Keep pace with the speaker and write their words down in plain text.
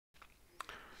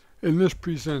In this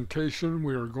presentation,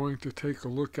 we are going to take a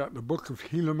look at the book of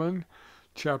Helaman,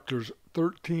 chapters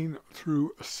 13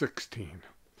 through 16.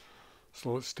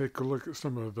 So let's take a look at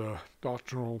some of the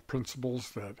doctrinal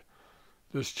principles that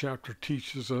this chapter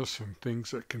teaches us and things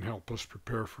that can help us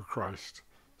prepare for Christ's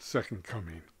second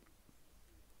coming.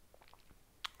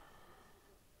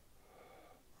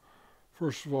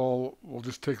 First of all, we'll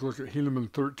just take a look at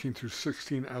Helaman 13 through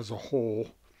 16 as a whole.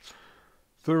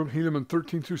 Helaman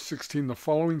 13 through 16, the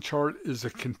following chart is a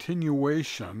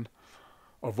continuation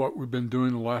of what we've been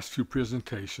doing the last few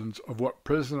presentations, of what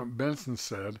President Benson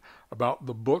said about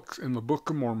the books in the Book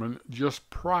of Mormon just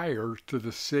prior to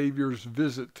the Savior's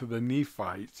visit to the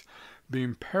Nephites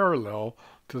being parallel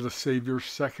to the Savior's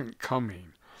second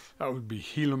coming. That would be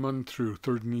Helaman through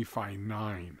 3 Nephi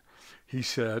 9. He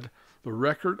said, the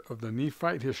record of the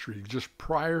Nephite history just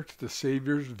prior to the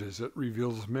Savior's visit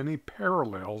reveals many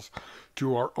parallels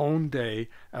to our own day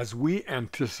as we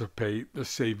anticipate the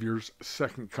Savior's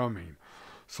second coming.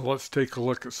 So let's take a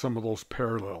look at some of those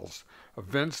parallels.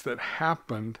 Events that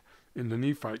happened in the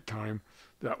Nephite time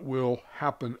that will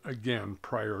happen again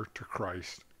prior to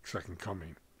Christ's second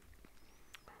coming.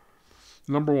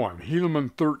 Number 1,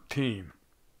 Helaman 13.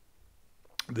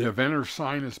 The event or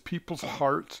sign is people's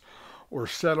hearts or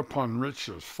set upon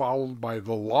riches, followed by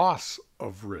the loss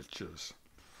of riches.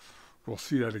 We'll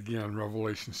see that again,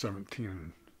 Revelation 17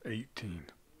 and 18.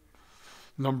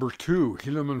 Number 2,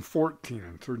 Helaman 14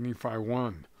 and 3 Nephi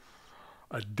 1.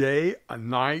 A day, a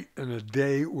night, and a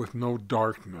day with no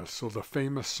darkness. So the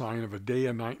famous sign of a day,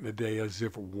 a night, and a day as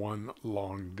if one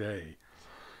long day.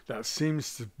 That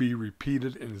seems to be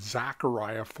repeated in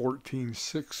Zechariah 14,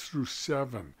 6 through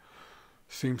 7.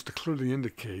 Seems to clearly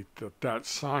indicate that that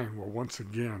sign will once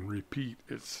again repeat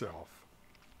itself.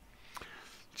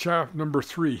 Chapter number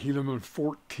 3, Helaman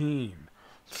 14,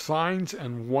 signs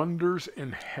and wonders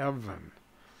in heaven.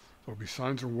 There'll be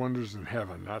signs and wonders in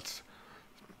heaven. That's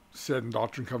said in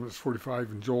Doctrine and Covenants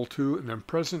 45 and Joel 2. And then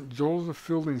President Joseph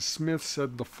Fielding Smith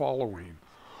said the following: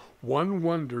 one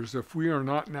wonders if we are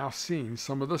not now seeing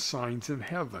some of the signs in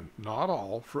heaven. Not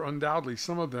all, for undoubtedly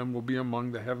some of them will be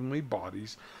among the heavenly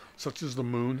bodies, such as the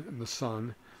moon and the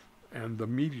sun and the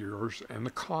meteors and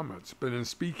the comets. But in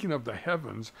speaking of the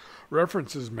heavens,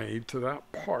 reference is made to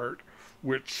that part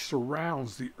which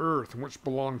surrounds the earth and which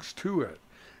belongs to it.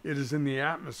 It is in the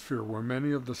atmosphere where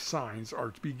many of the signs are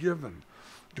to be given.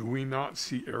 Do we not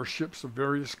see airships of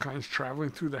various kinds traveling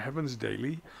through the heavens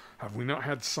daily? Have we not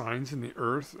had signs in the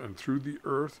earth and through the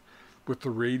earth with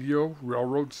the radio,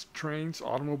 railroads, trains,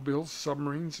 automobiles,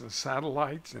 submarines, and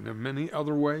satellites, and in many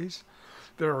other ways?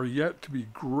 There are yet to be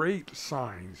great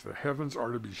signs. The heavens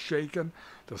are to be shaken.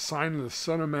 The sign of the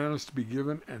Son of Man is to be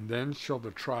given, and then shall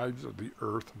the tribes of the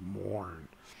earth mourn.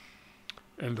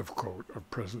 End of quote of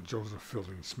President Joseph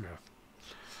Fielding Smith.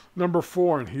 Number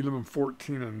 4 in Helaman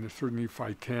 14 and 3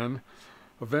 Nephi 10,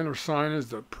 event or sign is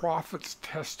the prophet's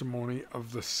testimony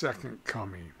of the second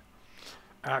coming.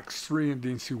 Acts 3 and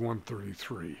D&C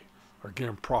 133.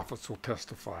 Again, prophets will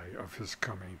testify of his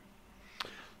coming.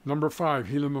 Number 5,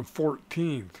 Helaman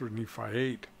 14 through Nephi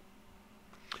 8.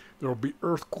 There will be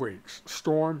earthquakes,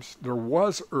 storms. There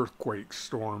was earthquakes,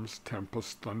 storms,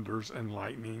 tempests, thunders, and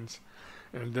lightnings.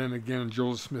 And then again,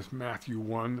 Joseph Smith, Matthew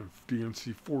 1 of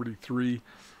D&C 43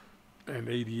 and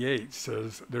 88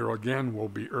 says there again will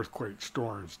be earthquakes,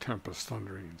 storms, tempests,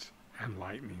 thunderings, and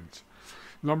lightnings.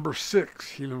 Number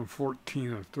 6, Helaman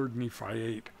 14 and 3 Nephi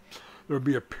 8. There will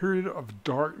be a period of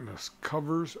darkness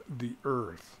covers the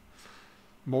earth.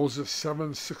 Moses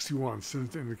 7:61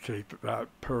 seems to indicate that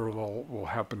that parallel will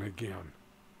happen again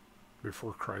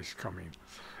before Christ's coming.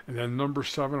 And then number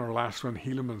 7, our last one,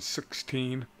 Helaman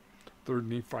 16, 3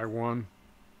 Nephi 1.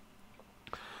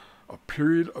 A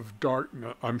period of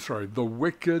darkness,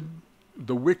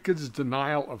 the wicked's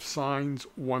denial of signs,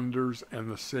 wonders,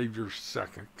 and the Savior's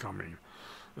second coming.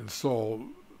 And so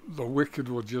the wicked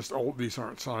will just, oh, these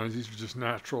aren't signs, these are just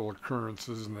natural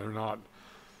occurrences, and they're not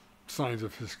signs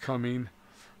of his coming.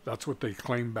 That's what they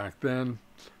claimed back then.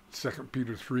 2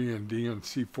 Peter 3 and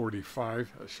D&C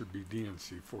 45. That should be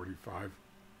D&C 45.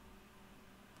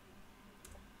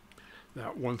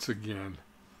 That once again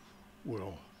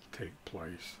will take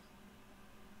place.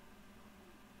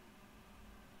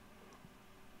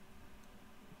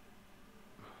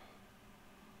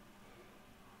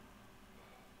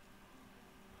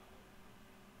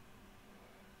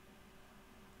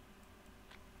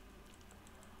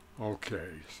 Okay,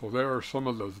 so there are some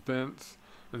of those events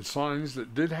and signs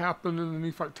that did happen in the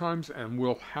Nephite times and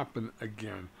will happen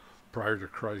again prior to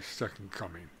Christ's second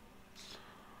coming.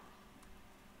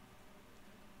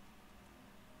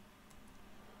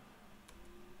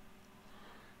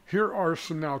 Here are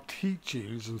some now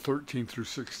teachings in 13 through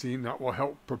 16 that will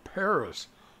help prepare us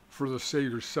for the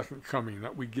Savior's second coming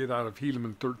that we get out of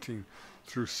Helaman 13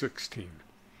 through 16.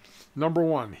 Number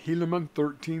 1, Helaman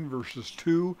 13 verses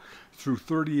 2 through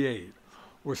 38.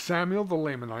 With Samuel the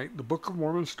Lamanite, the Book of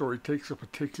Mormon story takes a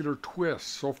particular twist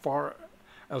so far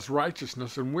as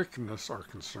righteousness and wickedness are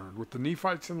concerned. With the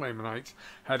Nephites and Lamanites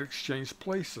had exchanged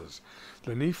places.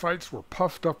 The Nephites were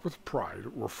puffed up with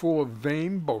pride, were full of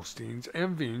vain boastings,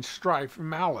 envying, strife, and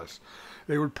malice.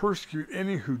 They would persecute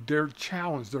any who dared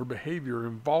challenge their behavior and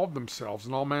involve themselves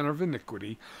in all manner of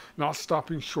iniquity, not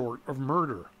stopping short of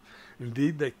murder.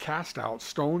 Indeed, they cast out,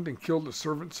 stoned, and killed the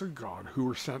servants of God who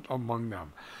were sent among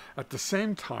them. At the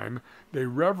same time, they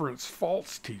reverenced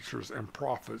false teachers and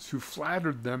prophets who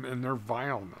flattered them in their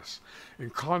vileness. In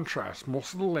contrast,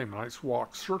 most of the Lamanites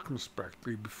walked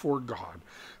circumspectly before God,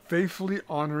 faithfully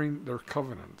honoring their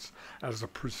covenants. As the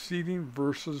preceding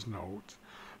verses note,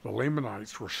 the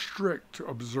Lamanites were strict to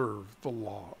observe the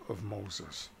law of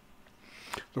Moses.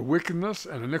 The wickedness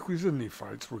and iniquities of the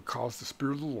Nephites would cause the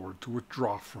Spirit of the Lord to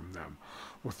withdraw from them.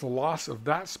 With the loss of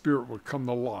that Spirit would come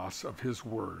the loss of His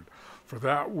Word, for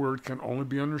that Word can only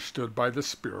be understood by the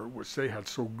Spirit which they had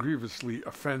so grievously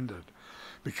offended.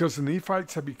 Because the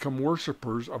Nephites had become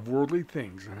worshippers of worldly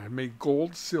things and had made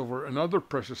gold, silver, and other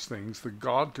precious things the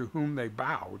God to whom they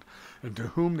bowed and to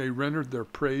whom they rendered their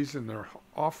praise and their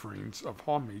offerings of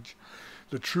homage,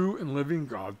 the true and living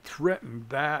God threatened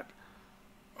that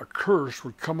a curse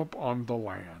would come upon the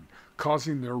land,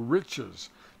 causing their riches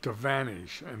to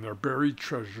vanish and their buried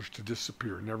treasures to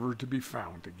disappear, never to be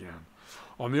found again.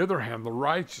 On the other hand, the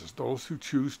righteous, those who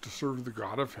choose to serve the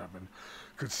God of heaven,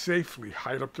 could safely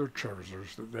hide up their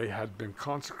treasures that they had been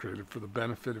consecrated for the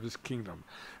benefit of His kingdom.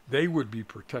 They would be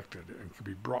protected and could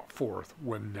be brought forth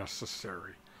when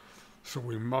necessary. So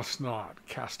we must not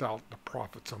cast out the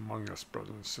prophets among us,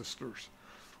 brothers and sisters.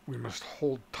 We must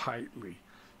hold tightly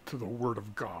to the Word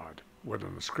of God, whether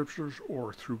in the Scriptures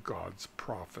or through God's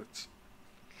prophets.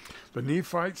 The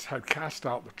Nephites had cast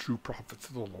out the true prophets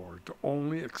of the Lord to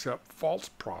only accept false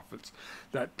prophets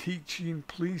that teaching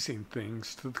pleasing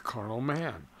things to the carnal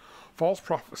man. False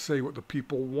prophets say what the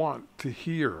people want to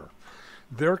hear.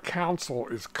 Their counsel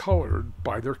is colored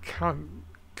by their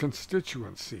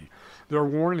constituency, their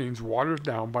warnings watered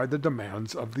down by the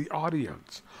demands of the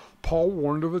audience. Paul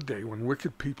warned of a day when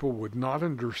wicked people would not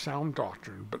endure sound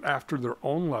doctrine, but after their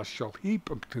own lust shall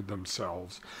heap unto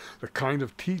themselves the kind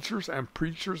of teachers and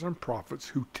preachers and prophets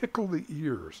who tickle the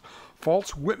ears,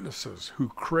 false witnesses who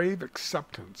crave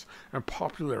acceptance and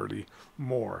popularity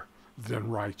more than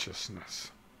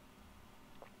righteousness.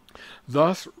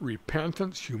 Thus,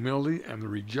 repentance, humility, and the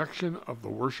rejection of the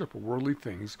worship of worldly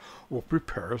things will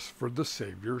prepare us for the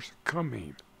Savior's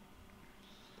coming.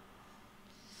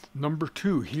 Number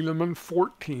 2, Helaman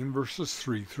 14, verses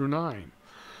 3 through 9.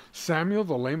 Samuel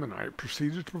the Lamanite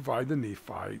proceeded to provide the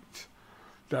Nephites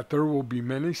that there will be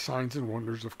many signs and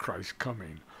wonders of Christ's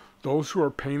coming. Those who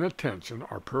are paying attention,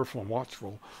 are prayerful and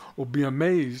watchful, will be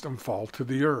amazed and fall to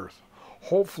the earth,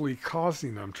 hopefully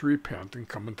causing them to repent and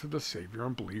come into the Savior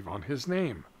and believe on His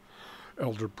name.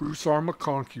 Elder Bruce R.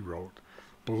 McConkie wrote,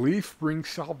 "Belief brings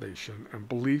salvation and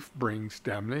belief brings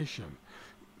damnation.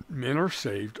 Men are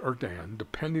saved or damned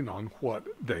depending on what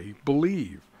they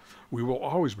believe." We will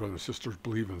always, brothers and sisters,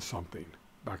 believe in something.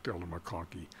 Back to Elder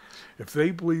McConkie. If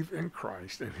they believe in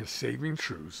Christ and His saving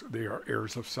truths, they are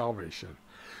heirs of salvation.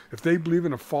 If they believe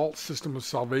in a false system of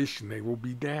salvation, they will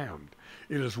be damned.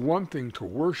 It is one thing to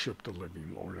worship the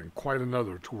living Lord, and quite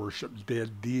another to worship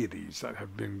dead deities that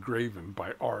have been graven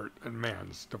by art and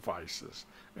man's devices.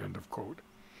 End of quote.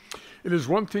 It is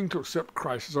one thing to accept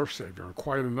Christ as our Savior, and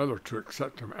quite another to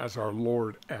accept Him as our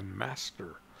Lord and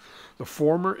Master. The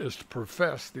former is to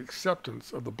profess the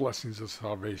acceptance of the blessings of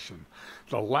salvation.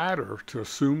 The latter to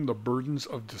assume the burdens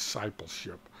of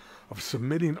discipleship, of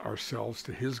submitting ourselves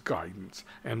to His guidance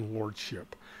and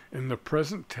lordship. In the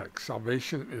present text,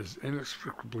 salvation is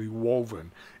inextricably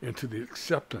woven into the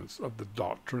acceptance of the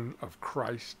doctrine of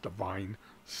Christ's divine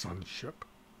sonship.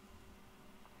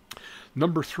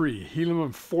 Number 3,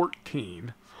 Helaman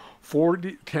 14,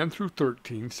 10 through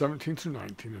 13, 17 through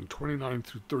 19, and 29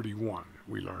 through 31,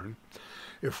 we learn,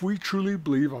 if we truly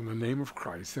believe on the name of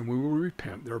Christ, then we will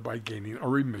repent, thereby gaining a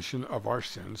remission of our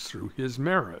sins through His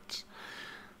merits.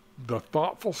 The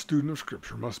thoughtful student of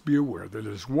Scripture must be aware that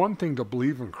it is one thing to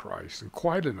believe in Christ and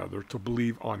quite another to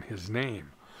believe on His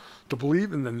name. To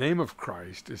believe in the name of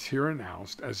Christ is here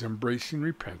announced as embracing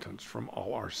repentance from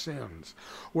all our sins,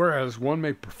 whereas one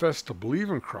may profess to believe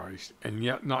in Christ and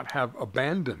yet not have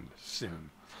abandoned sin.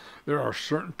 There are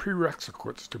certain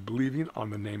prerequisites to believing on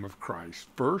the name of Christ.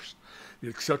 First, the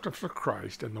acceptance of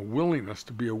Christ and the willingness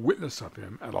to be a witness of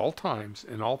him at all times,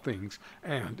 in all things,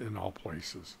 and in all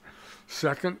places.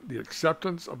 Second, the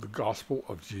acceptance of the gospel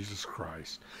of Jesus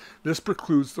Christ. This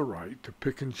precludes the right to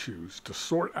pick and choose, to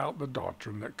sort out the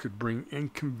doctrine that could bring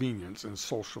inconvenience and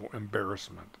social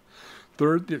embarrassment.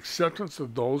 Third, the acceptance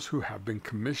of those who have been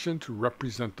commissioned to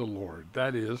represent the Lord,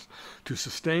 that is, to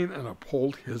sustain and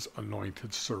uphold his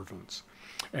anointed servants.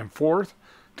 And fourth,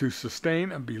 to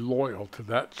sustain and be loyal to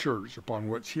that church upon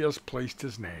which he has placed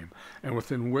his name, and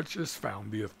within which is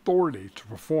found the authority to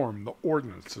perform the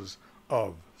ordinances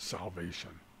of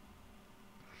salvation.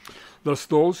 Thus,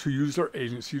 those who use their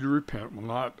agency to repent will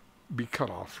not be cut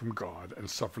off from God and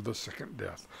suffer the second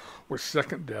death, which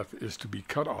second death is to be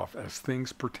cut off as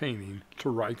things pertaining to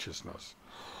righteousness.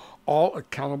 All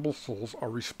accountable souls are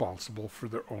responsible for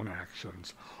their own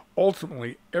actions.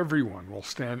 Ultimately, everyone will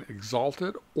stand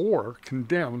exalted or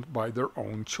condemned by their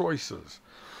own choices.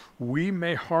 We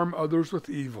may harm others with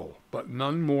evil, but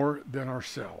none more than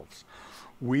ourselves.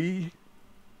 We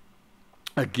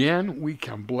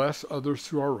can bless others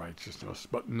through our righteousness,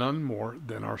 but none more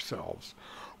than ourselves.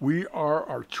 We are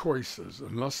our choices,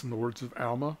 and thus, in the words of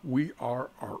Alma, we are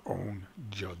our own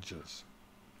judges.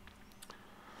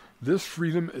 This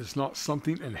freedom is not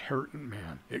something inherent in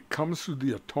man. It comes through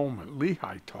the atonement.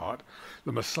 Lehi taught,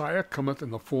 the Messiah cometh in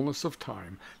the fullness of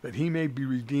time, that he may be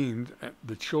redeemed,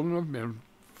 the children of men,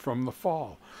 from the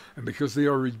fall. And because they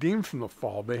are redeemed from the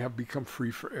fall, they have become free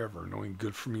forever, knowing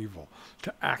good from evil,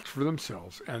 to act for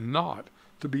themselves and not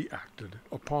to be acted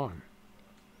upon.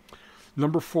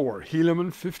 Number 4,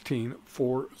 Helaman 15,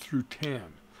 4 through 10.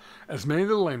 As many of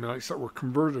the Lamanites that were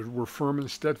converted were firm and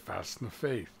steadfast in the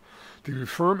faith. To be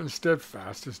firm and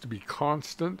steadfast is to be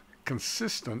constant,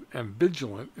 consistent, and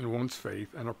vigilant in one's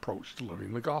faith and approach to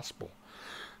living the gospel.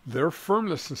 Their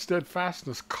firmness and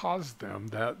steadfastness caused them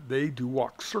that they do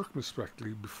walk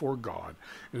circumspectly before God,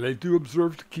 and they do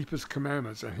observe to keep his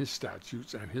commandments and his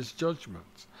statutes and his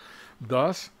judgments,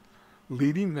 thus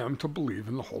leading them to believe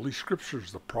in the Holy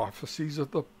Scriptures, the prophecies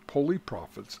of the holy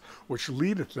prophets, which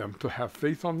leadeth them to have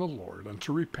faith on the Lord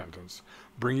unto repentance,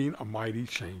 bringing a mighty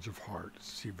change of heart.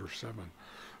 See verse 7.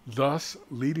 Thus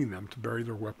leading them to bury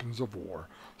their weapons of war,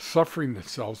 suffering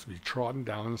themselves to be trodden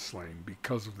down and slain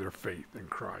because of their faith in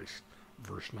Christ.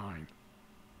 Verse 9.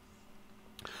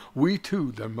 We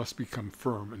too then must become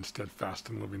firm and steadfast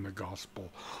in living the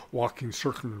gospel, walking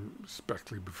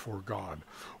circumspectly before God,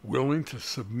 willing to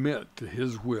submit to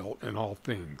his will in all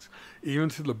things, even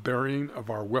to the burying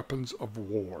of our weapons of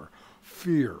war,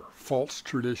 fear, false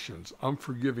traditions,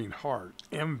 unforgiving heart,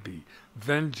 envy,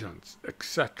 vengeance,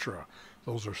 etc.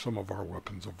 Those are some of our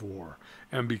weapons of war,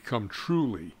 and become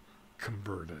truly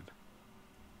converted.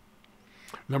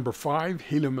 Number 5,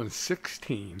 Helaman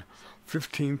 16,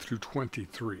 15 through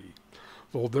 23.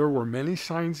 Though there were many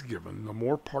signs given, the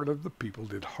more part of the people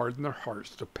did harden their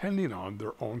hearts, depending on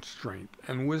their own strength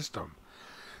and wisdom.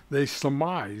 They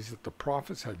surmised that the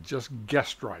prophets had just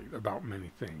guessed right about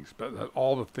many things, but that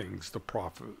all the things the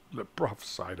prophet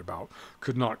prophesied about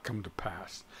could not come to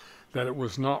pass, that it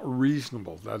was not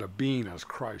reasonable that a being as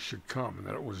Christ should come, and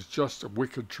that it was just a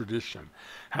wicked tradition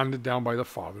handed down by the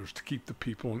fathers to keep the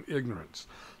people in ignorance,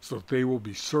 so that they will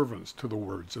be servants to the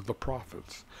words of the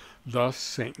prophets. Thus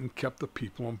Satan kept the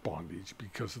people in bondage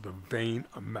because of the vain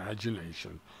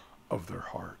imagination of their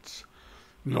hearts.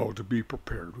 No, to be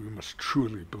prepared, we must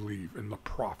truly believe in the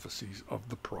prophecies of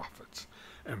the prophets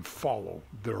and follow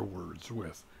their words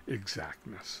with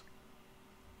exactness.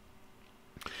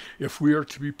 If we are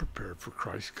to be prepared for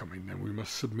Christ's coming, then we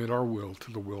must submit our will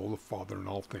to the will of the Father in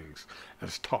all things,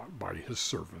 as taught by his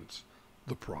servants,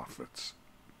 the prophets,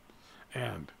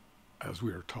 and as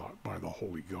we are taught by the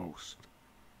Holy Ghost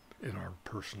in our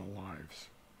personal lives.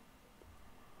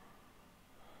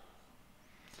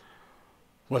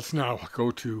 Let's now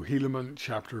go to Helaman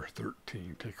chapter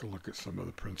 13. Take a look at some of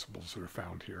the principles that are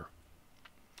found here.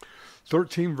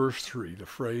 13 verse 3, the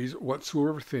phrase,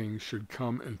 whatsoever things should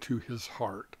come into his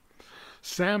heart.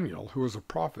 Samuel, who was a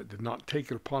prophet, did not take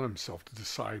it upon himself to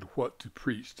decide what to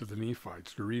preach to the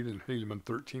Nephites. To read in Helaman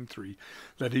 13:3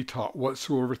 that he taught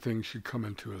whatsoever things should come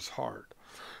into his heart.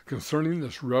 Concerning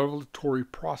this revelatory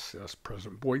process,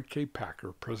 President Boyd K.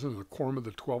 Packer, president of the Quorum of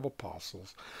the 12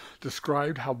 Apostles,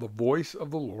 described how the voice of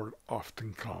the Lord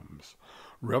often comes.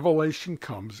 Revelation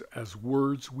comes as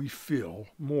words we feel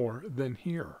more than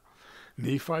hear.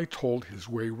 Nephi told his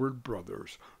wayward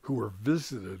brothers, who were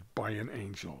visited by an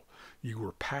angel, you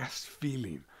were past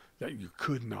feeling that you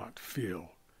could not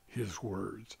feel his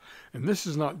words. And this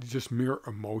is not just mere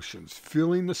emotions.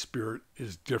 Feeling the Spirit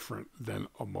is different than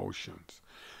emotions.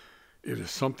 It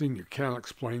is something you can't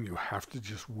explain. You have to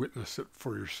just witness it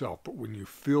for yourself. But when you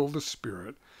feel the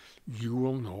Spirit, you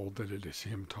will know that it is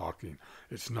Him talking.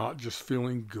 It's not just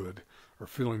feeling good or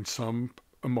feeling some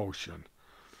emotion,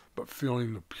 but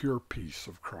feeling the pure peace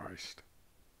of Christ.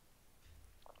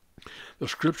 The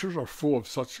scriptures are full of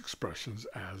such expressions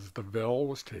as the veil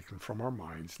was taken from our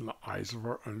minds and the eyes of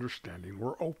our understanding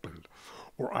were opened,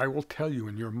 or I will tell you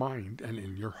in your mind and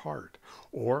in your heart,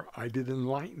 or I did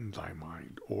enlighten thy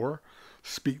mind, or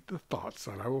speak the thoughts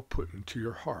that I will put into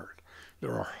your heart.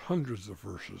 There are hundreds of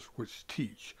verses which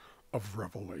teach of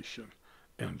revelation.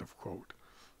 End of quote.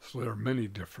 So there are many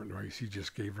different ways. He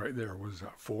just gave right there, was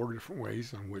that 4 different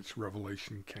ways in which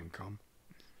revelation can come.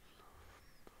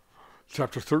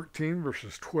 Chapter 13,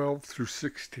 verses 12 through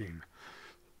 16.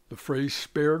 The phrase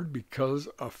spared because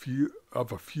of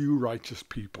a few righteous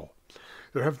people.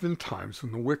 There have been times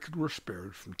when the wicked were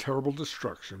spared from terrible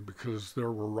destruction because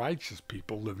there were righteous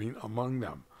people living among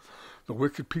them. The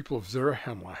wicked people of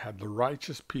Zarahemla had the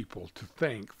righteous people to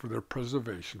thank for their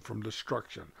preservation from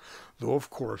destruction, though of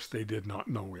course they did not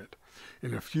know it.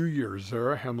 In a few years,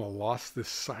 Zarahemla lost this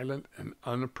silent and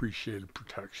unappreciated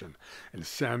protection, and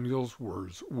Samuel's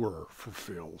words were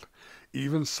fulfilled.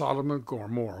 Even Sodom and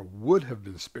Gomorrah would have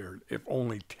been spared if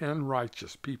only 10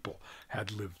 righteous people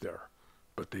had lived there,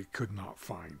 but they could not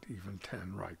find even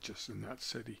 10 righteous in that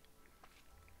city.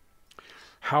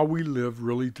 How we live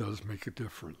really does make a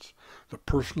difference. The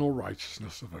personal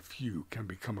righteousness of a few can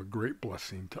become a great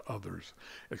blessing to others,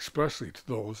 especially to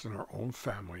those in our own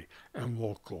family and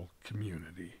local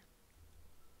community.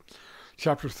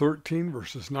 Chapter 13,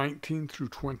 verses 19 through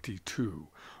 22,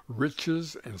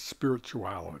 Riches and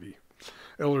Spirituality.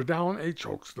 Elder Dallin H.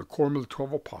 Oaks, the Quorum of the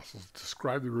 12 Apostles,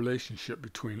 described the relationship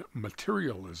between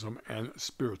materialism and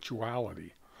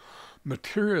spirituality.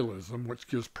 Materialism, which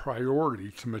gives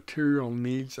priority to material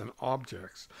needs and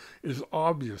objects, is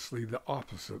obviously the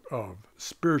opposite of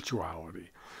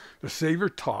spirituality. The Savior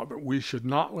taught that we should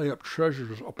not lay up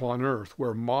treasures upon earth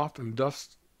where moth and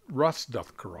rust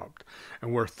doth corrupt,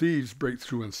 and where thieves break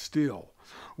through and steal.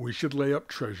 We should lay up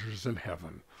treasures in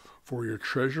heaven, for your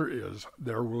treasure is,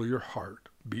 there will your heart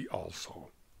be also.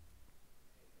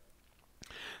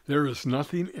 There is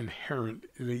nothing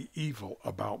inherently evil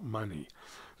about money.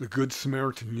 The Good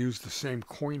Samaritan used the same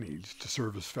coinage to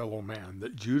serve his fellow man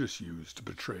that Judas used to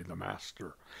betray the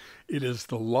master. It is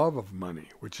the love of money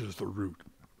which is the root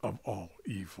of all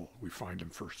evil, we find in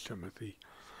 1 Timothy.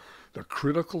 The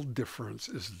critical difference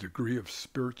is the degree of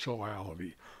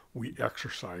spirituality we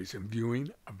exercise in viewing,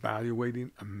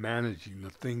 evaluating, and managing the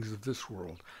things of this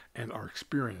world and our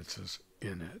experiences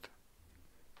in it.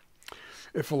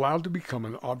 If allowed to become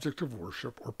an object of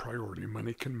worship or priority,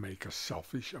 money can make us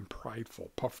selfish and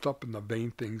prideful, puffed up in the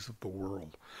vain things of the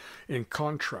world. In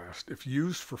contrast, if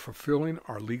used for fulfilling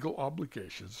our legal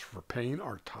obligations, for paying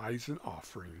our tithes and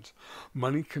offerings,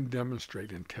 money can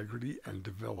demonstrate integrity and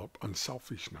develop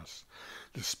unselfishness.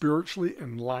 The spiritually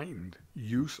enlightened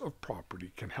use of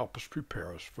property can help us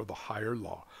prepare us for the higher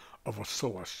law of a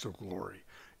celestial glory,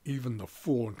 even the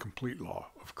full and complete law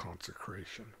of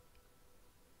consecration.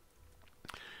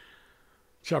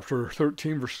 Chapter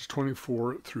 13, verses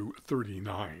 24 through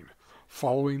 39,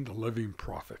 Following the Living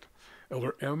Prophet.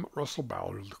 Elder M. Russell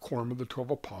Ballard, the Quorum of the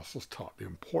 12 Apostles, taught the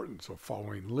importance of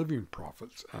following living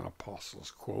prophets and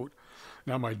apostles. Quote,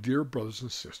 "Now, my dear brothers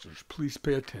and sisters, please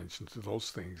pay attention to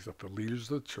those things that the leaders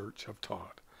of the church have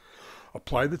taught.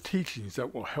 Apply the teachings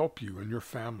that will help you and your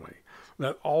family.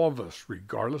 Let all of us,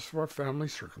 regardless of our family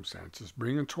circumstances,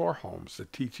 bring into our homes the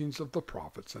teachings of the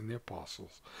prophets and the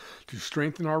apostles to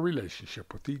strengthen our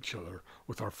relationship with each other,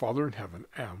 with our Father in heaven,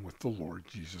 and with the Lord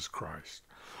Jesus Christ.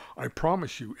 I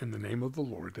promise you in the name of the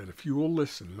Lord that if you will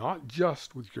listen not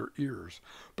just with your ears,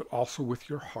 but also with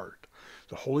your heart,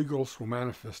 the Holy Ghost will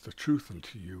manifest the truth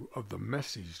unto you of the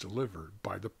message delivered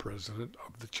by the president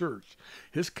of the church,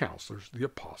 his counselors, the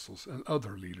apostles, and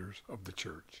other leaders of the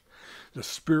church. The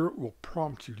Spirit will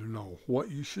prompt you to know what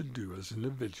you should do as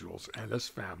individuals and as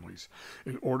families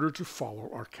in order to follow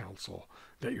our counsel,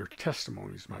 that your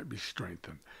testimonies might be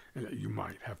strengthened and that you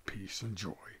might have peace and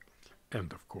joy."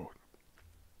 End of quote.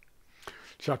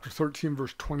 Chapter 13,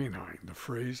 verse 29, the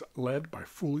phrase, "led by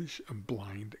foolish and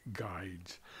blind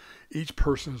guides." Each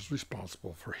person is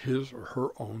responsible for his or her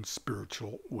own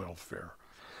spiritual welfare.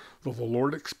 Though the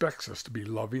Lord expects us to be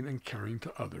loving and caring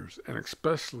to others, and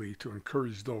especially to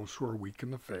encourage those who are weak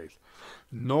in the faith,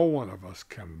 no one of us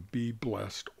can be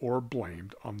blessed or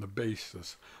blamed on the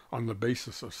basis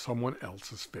of someone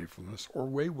else's faithfulness or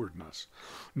waywardness.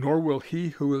 Nor will he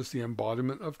who is the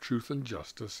embodiment of truth and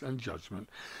justice and judgment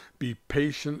be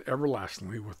patient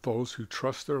everlastingly with those who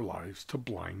trust their lives to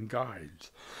blind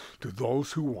guides, to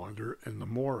those who wander in the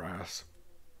morass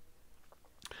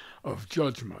of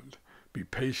judgment. Be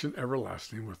patient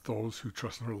everlastingly with those who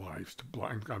trust their lives to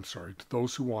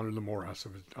those who wander in the morass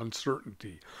of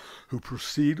uncertainty, who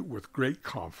proceed with great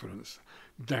confidence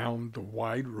down the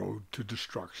wide road to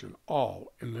destruction,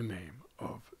 all in the name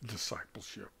of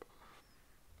discipleship.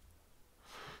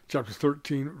 Chapter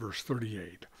 13, verse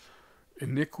 38.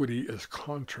 Iniquity is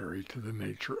contrary to the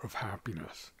nature of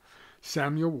happiness.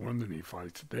 Samuel warned the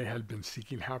Nephites that they had been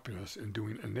seeking happiness in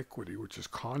doing iniquity, which is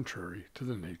contrary to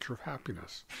the nature of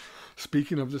happiness.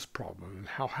 Speaking of this problem and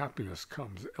how happiness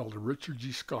comes, Elder Richard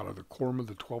G. Scott of the Quorum of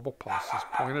the 12 Apostles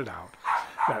pointed out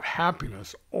that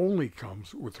happiness only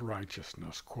comes with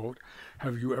righteousness. Quote,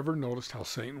 "Have you ever noticed how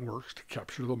Satan works to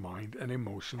capture the mind and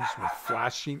emotions with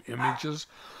flashing images,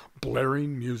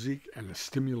 blaring music, and the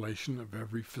stimulation of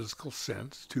every physical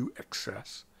sense to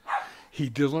excess? He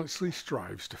diligently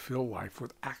strives to fill life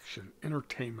with action,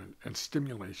 entertainment, and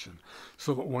stimulation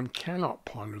so that one cannot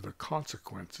ponder the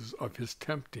consequences of his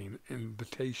tempting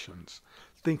invitations.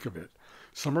 Think of it.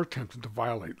 Some are tempted to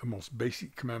violate the most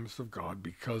basic commandments of God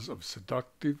because of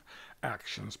seductive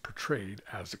actions portrayed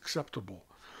as acceptable.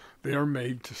 They are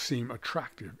made to seem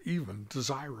attractive, even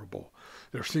desirable.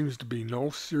 There seems to be no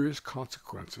serious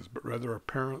consequences, but rather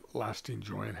apparent lasting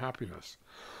joy and happiness.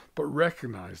 But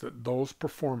recognize that those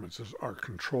performances are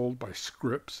controlled by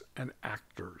scripts and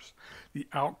actors. The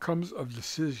outcomes of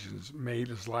decisions made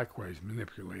is likewise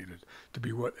manipulated to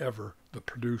be whatever the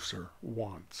producer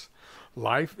wants.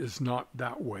 Life is not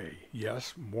that way.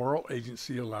 Yes, moral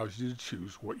agency allows you to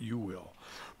choose what you will,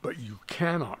 but you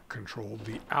cannot control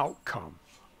the outcome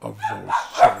of those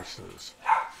choices.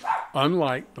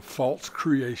 Unlike the false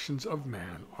creations of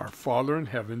man, our Father in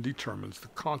heaven determines the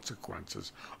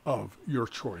consequences of your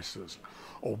choices.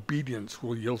 Obedience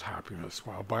will yield happiness,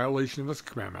 while violation of his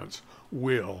commandments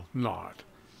will not."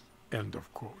 End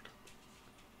of quote.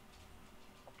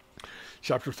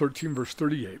 Chapter 13, verse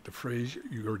 38, the phrase,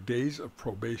 "Your days of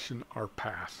probation are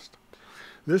past."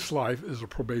 This life is a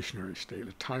probationary state,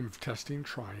 a time of testing,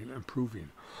 trying, and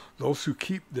proving. Those who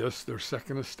keep this, their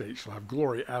second estate, shall have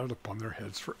glory added upon their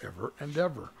heads forever and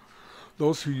ever.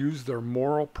 Those who use their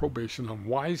moral probation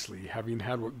unwisely, having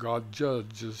had what God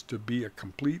judges to be a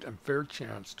complete and fair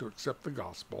chance to accept the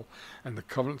gospel and the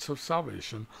covenants of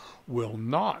salvation, will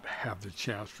not have the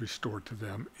chance restored to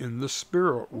them in the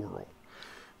spirit world.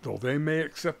 Though they may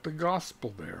accept the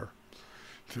gospel there,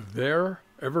 to their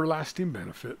everlasting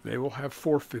benefit, they will have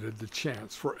forfeited the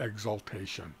chance for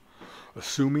exaltation.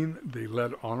 Assuming they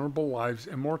led honorable lives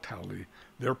in mortality,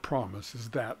 their promise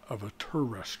is that of a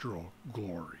terrestrial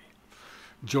glory.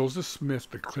 Joseph Smith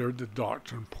declared the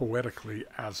doctrine poetically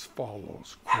as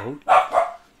follows, quote,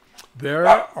 "There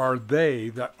are they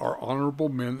that are honorable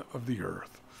men of the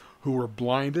earth, who were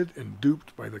blinded and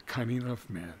duped by the cunning of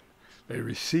men. They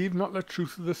received not the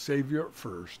truth of the Savior at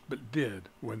first, but did,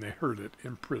 when they heard it,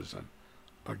 in prison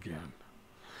again.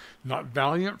 Not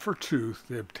valiant for truth,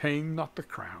 they obtain not the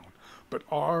crown, but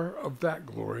are of that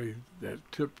glory that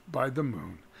tipped by the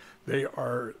moon. They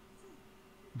are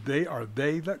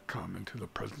they that come into the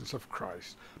presence of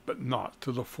Christ, but not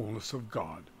to the fullness of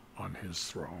God on his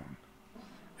throne."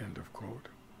 End of quote.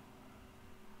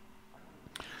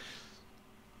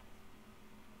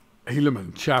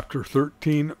 Helaman, chapter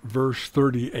 13, verse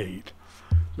 38.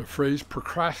 The phrase,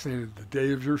 "procrastinated the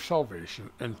day of your salvation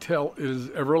until it is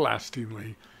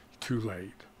everlastingly too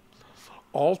late."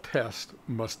 All tests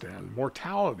must end.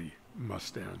 Mortality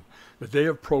must end. The day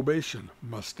of probation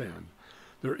must end.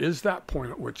 There is that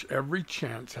point at which every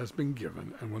chance has been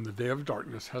given, and when the day of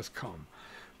darkness has come,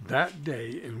 that day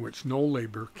in which no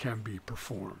labor can be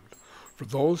performed. For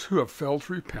those who have failed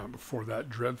to repent before that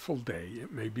dreadful day,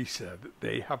 it may be said that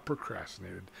they have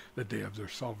procrastinated the day of their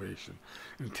salvation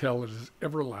until it is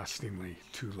everlastingly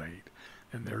too late,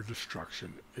 and their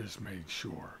destruction is made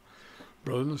sure.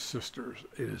 Brothers and sisters,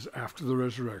 it is after the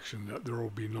resurrection that there will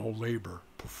be no labor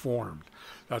performed.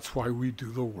 That's why we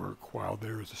do the work while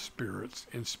there is spirits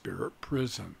in spirit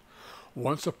prison.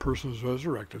 Once a person is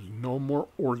resurrected, no more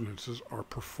ordinances are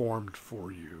performed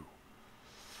for you.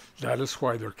 That is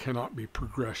why there cannot be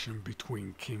progression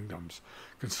between kingdoms.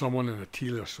 Because someone in a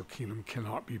telestial kingdom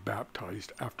cannot be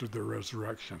baptized after their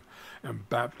resurrection, and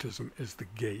baptism is the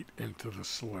gate into the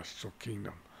celestial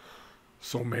kingdom.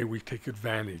 So may we take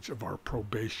advantage of our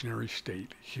probationary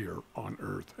state here on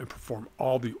earth and perform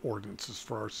all the ordinances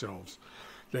for ourselves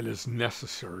that is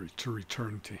necessary to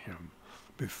return to him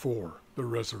before the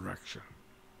resurrection.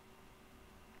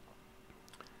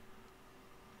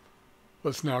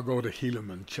 Let's now go to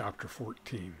Helaman chapter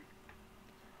 14.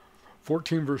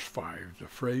 14 verse 5, the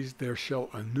phrase, there shall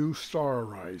a new star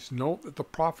arise. Note that the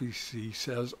prophecy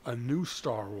says a new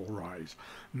star will rise,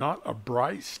 not a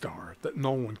bright star that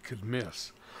no one could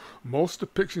miss. Most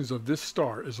depictions of this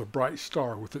star is a bright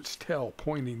star with its tail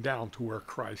pointing down to where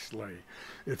Christ lay.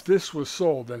 If this was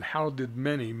so, then how did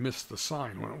many miss the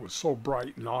sign when it was so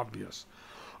bright and obvious?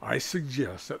 I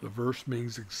suggest that the verse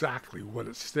means exactly what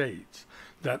it states,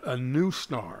 that a new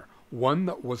star, one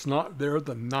that was not there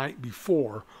the night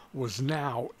before, was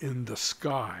now in the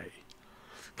sky.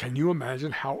 Can you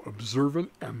imagine how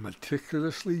observant and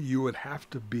meticulously you would have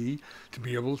to be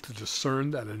able to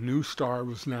discern that a new star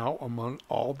was now among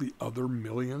all the other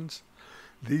millions?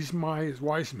 These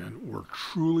wise men were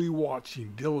truly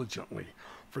watching diligently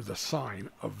for the sign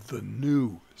of the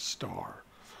new star.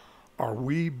 Are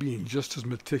we being just as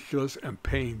meticulous and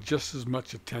paying just as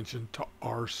much attention to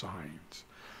our signs?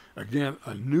 Again,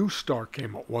 a new star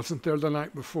came up. Wasn't there the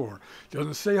night before. It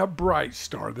doesn't say a bright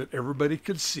star that everybody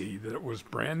could see, that it was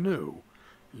brand new.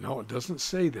 No, it doesn't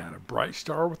say that. A bright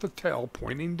star with a tail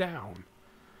pointing down.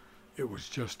 It was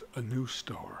just a new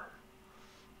star.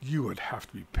 You would have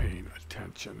to be paying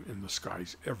attention in the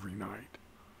skies every night.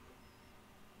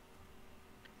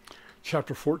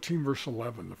 Chapter 14, verse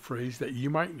 11, the phrase, that ye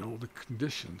might know the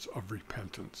conditions of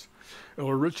repentance.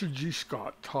 Elder Richard G.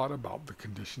 Scott taught about the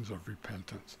conditions of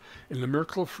repentance. In The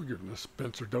Miracle of Forgiveness,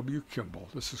 Spencer W. Kimball,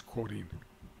 this is quoting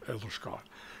Elder Scott,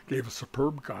 gave a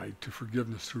superb guide to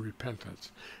forgiveness through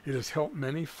repentance. It has helped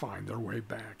many find their way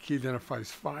back. He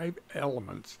identifies 5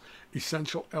 elements,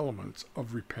 essential elements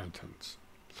of repentance.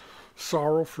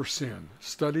 Sorrow for sin.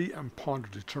 Study and ponder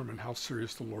to determine how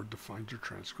serious the Lord defines your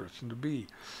transgression to be.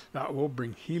 That will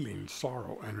bring healing,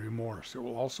 sorrow, and remorse. It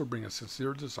will also bring a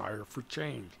sincere desire for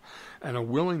change and a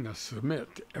willingness to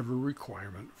submit to every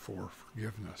requirement for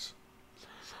forgiveness.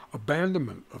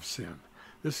 Abandonment of sin.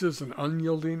 This is an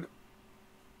unyielding,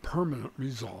 permanent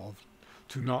resolve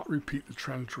to not repeat the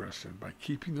transgression. By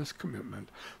keeping this commitment,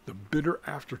 the bitter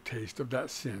aftertaste of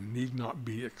that sin need not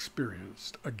be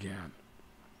experienced again.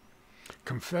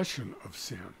 Confession of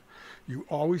sin. You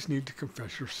always need to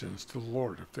confess your sins to the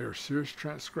Lord. If they are serious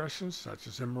transgressions, such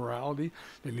as immorality,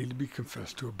 they need to be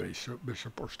confessed to a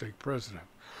bishop or stake president.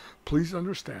 Please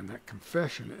understand that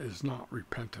confession is not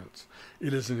repentance.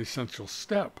 It is an essential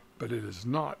step, but it is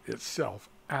not itself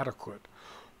adequate.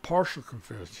 Partial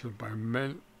confession by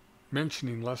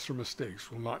mentioning lesser mistakes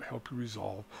will not help you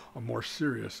resolve a more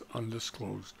serious,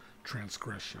 undisclosed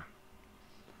transgression.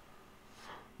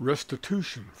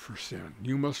 Restitution for sin.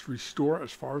 You must restore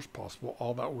as far as possible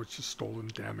all that which is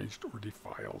stolen, damaged, or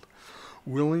defiled.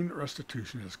 Willing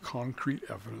restitution is concrete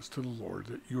evidence to the Lord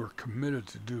that you are committed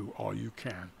to do all you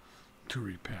can to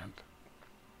repent.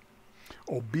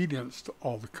 Obedience to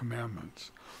all the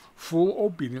commandments. Full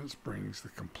obedience brings the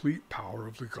complete power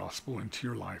of the gospel into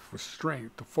your life with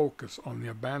strength to focus on the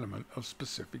abandonment of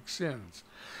specific sins.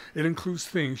 It includes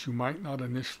things you might not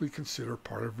initially consider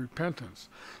part of repentance,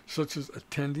 such as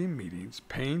attending meetings,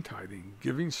 paying tithing,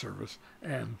 giving service,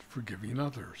 and forgiving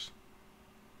others.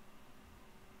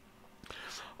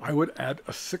 I would add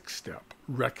a 6th step,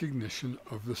 recognition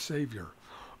of the Savior.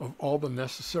 Of all the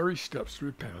necessary steps to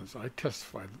repentance, I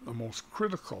testify that the most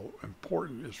critical,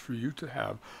 important is for you to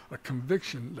have a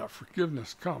conviction that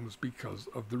forgiveness comes because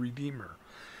of the Redeemer.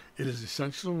 It is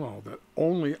essential to know that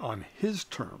only on His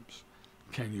terms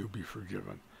can you be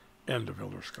forgiven. End of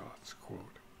Elder Scott's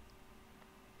quote.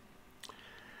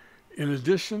 In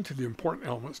addition to the important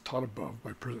elements taught above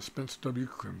by President Spencer W.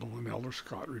 Kimball and Elder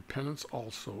Scott, repentance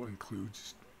also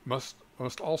must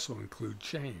also include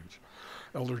change.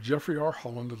 Elder Jeffrey R.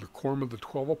 Holland of the Quorum of the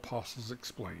 12 Apostles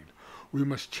explained, we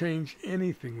must change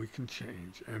anything we can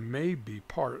change, and that may be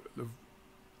part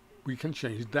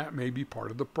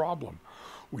of the problem.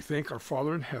 We thank our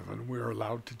Father in heaven we are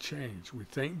allowed to change. We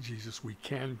thank Jesus we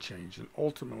can change, and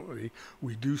ultimately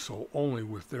we do so only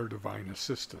with their divine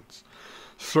assistance.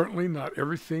 Certainly not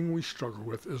everything we struggle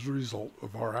with is a result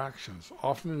of our actions.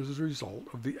 Often it is a result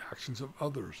of the actions of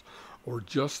others, or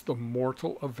just the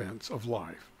mortal events of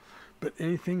life. But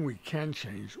anything we can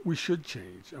change, we should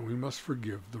change, and we must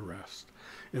forgive the rest.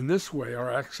 In this way,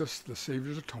 our access to the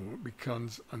Savior's atonement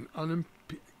becomes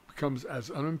as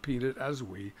unimpeded as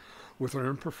we, with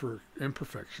our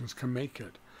imperfections, can make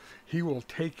it. He will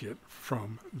take it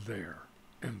from there.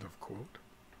 End of quote.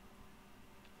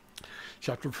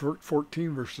 Chapter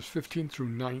 14, verses 15 through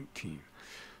 19.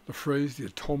 The phrase, the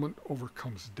atonement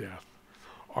overcomes death.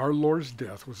 Our Lord's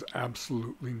death was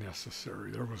absolutely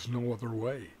necessary. There was no other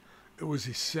way. It was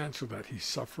essential that he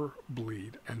suffer,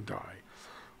 bleed, and die.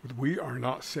 We are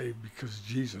not saved because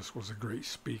Jesus was a great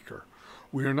speaker.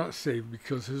 We are not saved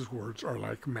because his words are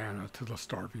like manna to the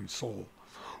starving soul.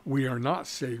 We are not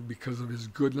saved because of his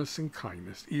goodness and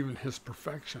kindness, even his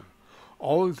perfection.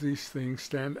 All of these things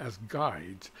stand as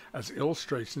guides, as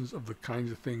illustrations of the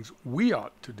kinds of things we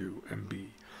ought to do and be.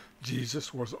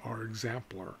 Jesus was our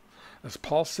exemplar. As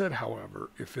Paul said, however,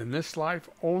 if in this life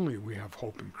only we have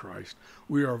hope in Christ,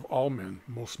 we are of all men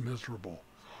most miserable.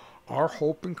 Our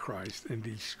hope in Christ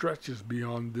indeed stretches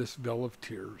beyond this vale of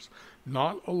tears,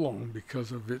 not alone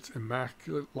because of its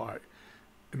immaculate life,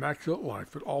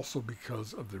 but also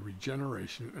because of the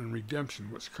regeneration and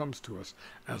redemption which comes to us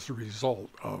as a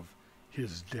result of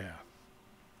his death.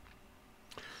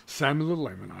 Samuel the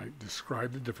Lamanite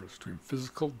described the difference between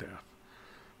physical death,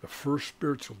 the first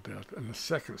spiritual death, and the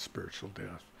second spiritual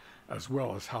death, as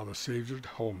well as how the Savior's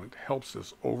atonement helps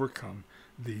us overcome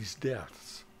these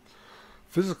deaths.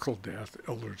 Physical death,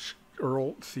 Elder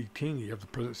Earl C. Taney of the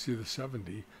Presidency of the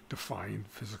 70 defined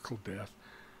physical death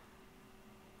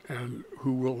and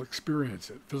who will experience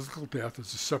it. Physical death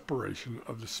is a separation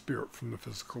of the spirit from the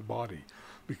physical body.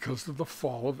 Because of the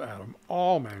fall of Adam,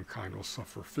 all mankind will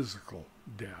suffer physical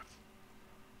death.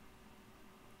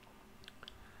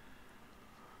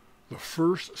 The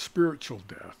first spiritual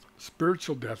death.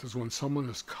 Spiritual death is when someone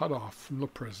is cut off from the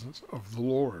presence of the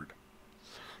Lord.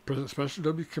 President Spencer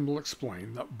W. Kimball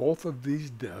explained that both of these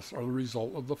deaths are the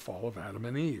result of the fall of Adam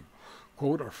and Eve.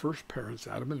 Quote, our first parents,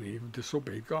 Adam and Eve,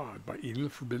 disobeyed God. By eating the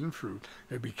forbidden fruit,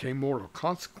 they became mortal.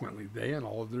 Consequently, they and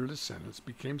all of their descendants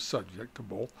became subject to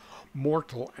both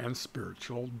mortal and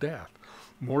spiritual death.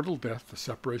 Mortal death, the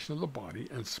separation of the body,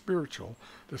 and spiritual,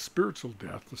 the spiritual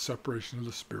death, the separation of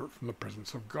the spirit from the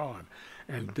presence of God,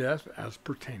 and death as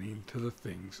pertaining to the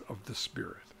things of the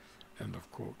spirit. End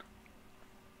of quote.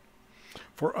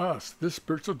 For us, this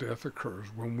spiritual death occurs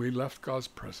when we left God's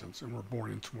presence and were born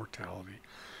into mortality.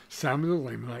 Samuel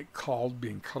the Lamanite called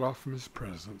being cut off from his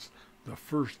presence the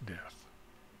first death.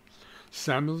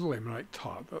 Samuel the Lamanite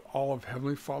taught that all of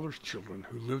Heavenly Father's children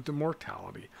who lived in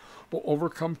mortality will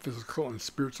overcome physical and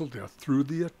spiritual death through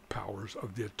the powers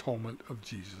of the atonement of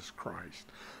Jesus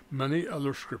Christ. Many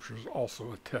other scriptures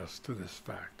also attest to this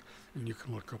fact, and you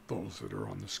can look up those that are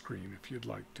on the screen if you'd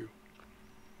like to.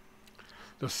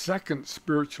 The second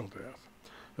spiritual death.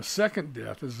 The second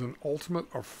death is an ultimate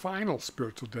or final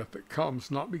spiritual death that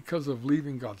comes not because of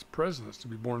leaving God's presence to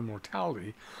be born in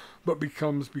mortality, but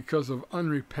because of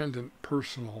unrepentant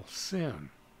personal sin.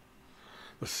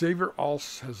 The Savior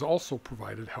has also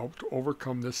provided help to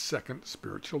overcome this second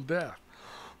spiritual death.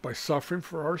 By suffering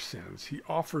for our sins, he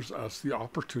offers us the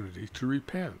opportunity to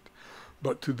repent.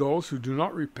 But to those who do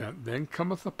not repent, then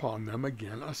cometh upon them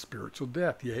again a spiritual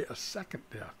death, yea, a second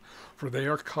death, for they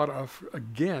are cut off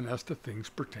again as to things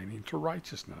pertaining to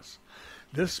righteousness.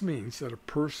 This means that a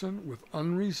person with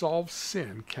unresolved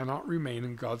sin cannot remain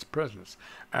in God's presence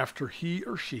after he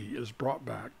or she is brought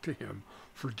back to him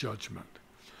for judgment.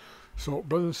 So,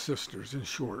 brothers and sisters, in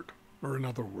short, or in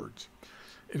other words,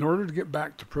 in order to get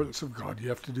back to the presence of God, you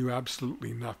have to do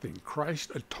absolutely nothing.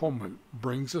 Christ's atonement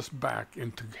brings us back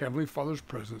into Heavenly Father's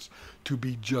presence to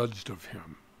be judged of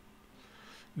him.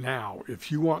 Now,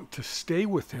 if you want to stay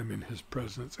with him in his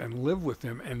presence and live with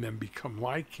him and then become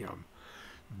like him,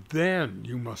 then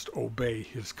you must obey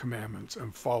his commandments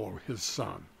and follow his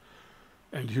Son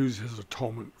and use his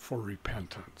atonement for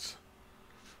repentance.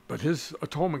 But his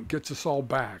atonement gets us all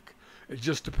back. It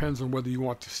just depends on whether you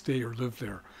want to stay or live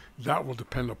there. That will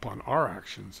depend upon our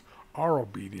actions, our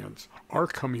obedience, our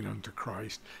coming unto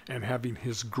Christ, and having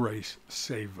his grace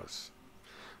save us.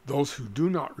 Those who do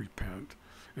not repent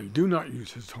and do not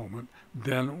use his atonement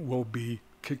then will be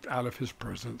kicked out of his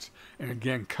presence and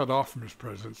again cut off from his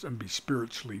presence and be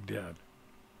spiritually dead.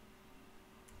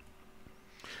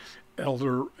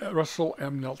 Elder Russell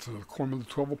M. Nelson of the Quorum of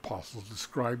the 12 Apostles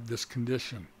described this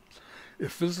condition.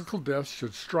 If physical death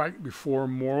should strike before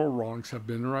moral wrongs have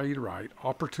been right,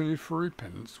 opportunity for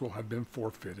repentance will have been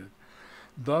forfeited.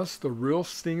 Thus, the real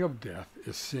sting of death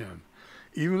is sin.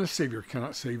 Even the Savior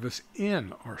cannot save us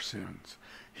in our sins.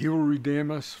 He will redeem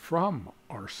us from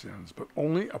our sins, but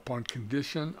only upon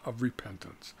condition of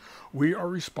repentance. We are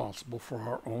responsible for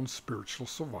our own spiritual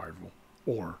survival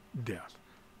or death.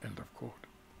 End of quote.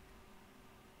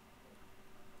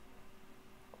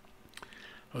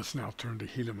 Let's now turn to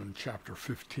Helaman chapter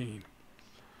 15.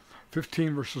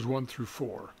 15 verses 1 through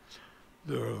 4.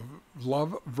 The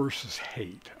love versus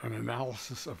hate, an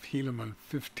analysis of Helaman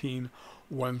 15,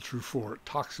 1 through 4. It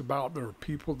talks about there are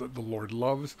people that the Lord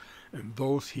loves and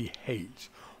those he hates.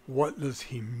 What does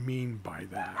he mean by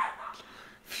that?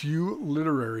 Few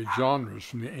literary genres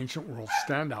from the ancient world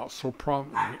stand out so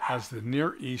prominently as the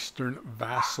Near Eastern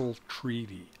vassal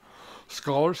treaty.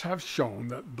 Scholars have shown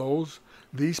that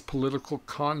these political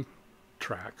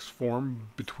contracts formed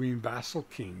between vassal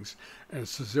kings and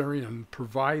suzerain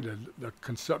provided the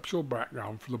conceptual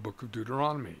background for the book of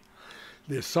Deuteronomy.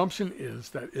 The assumption is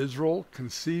that Israel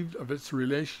conceived of its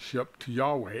relationship to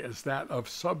Yahweh as that of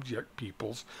subject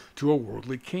peoples to a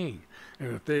worldly king,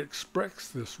 and that they express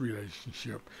this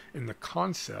relationship in the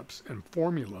concepts and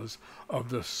formulas of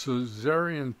the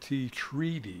suzerainty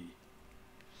treaty.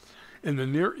 In the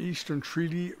Near Eastern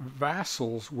treaty,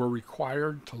 vassals were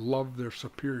required to love their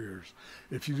superiors.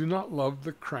 If you do not love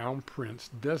the crown prince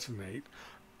designate,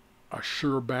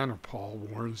 Ashurbanipal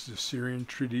warns the Syrian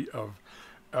treaty of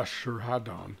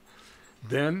Ashur-Haddon,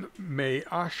 then may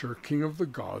Ashur, king of the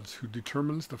gods, who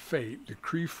determines the fate,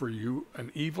 decree for you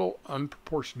an evil,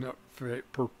 unproportionate,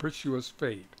 propitious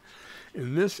fate.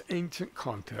 In this ancient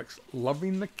context,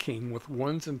 loving the king with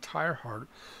one's entire heart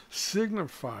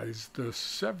signifies the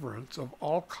severance of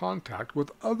all contact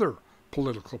with other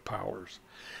political powers.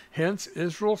 Hence,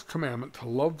 Israel's commandment to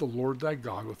love the Lord thy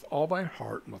God with all thy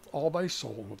heart and with all thy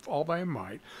soul and with all thy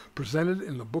might, presented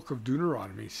in the book of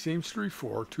Deuteronomy, seems to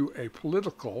refer to a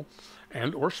political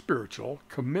and or spiritual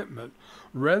commitment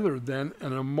rather than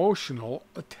an emotional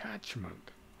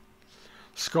attachment.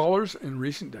 Scholars in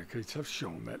recent decades have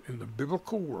shown that in the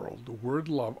biblical world, the word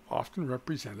love often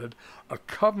represented a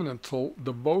covenantal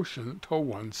devotion to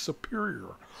one's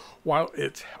superior, while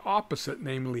its opposite,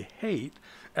 namely hate,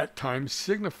 at times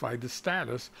signified the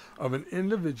status of an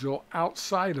individual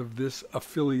outside of this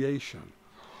affiliation.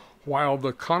 While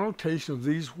the connotation of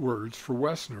these words for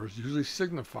Westerners usually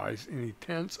signifies an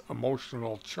intense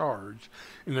emotional charge,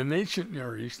 in the ancient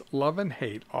Near East, love and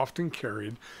hate often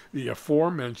carried the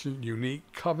aforementioned unique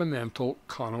covenantal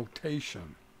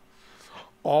connotation.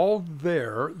 All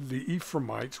there, the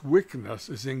Ephraimites' wickedness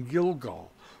is in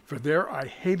Gilgal, for there I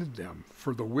hated them.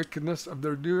 For the wickedness of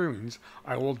their doings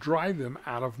I will drive them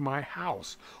out of my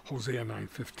house, Hosea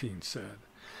 9:15 said.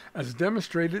 As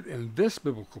demonstrated in this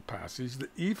biblical passage, the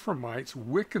Ephraimites'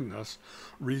 wickedness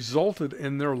resulted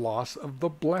in their loss of the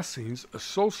blessings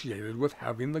associated with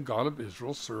having the God of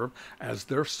Israel serve as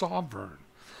their sovereign.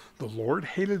 The Lord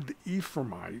hated the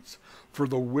Ephraimites for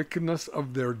the wickedness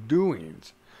of their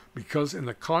doings, because in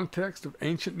the context of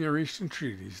ancient Near Eastern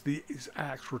treaties, these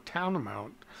acts were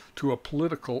tantamount to a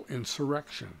political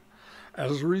insurrection.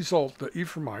 As a result, the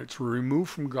Ephraimites were removed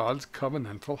from God's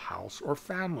covenantal house or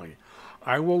family.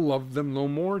 I will love them no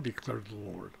more, declared the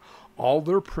Lord. All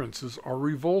their princes are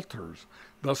revolters.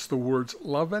 Thus the words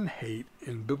love and hate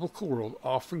in biblical world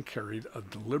often carried a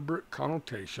deliberate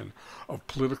connotation of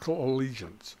political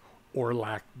allegiance or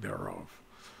lack thereof.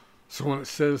 So when it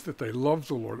says that they loved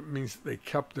the Lord, it means that they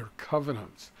kept their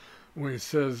covenants. When it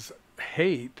says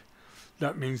hate,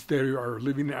 that means they are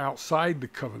living outside the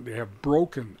covenant. They have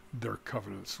broken their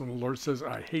covenants. When the Lord says,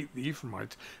 I hate the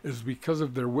Ephraimites, it is because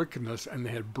of their wickedness and they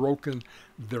had broken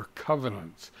their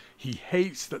covenants. He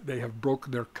hates that they have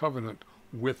broken their covenant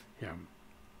with him.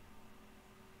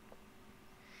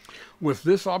 With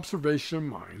this observation in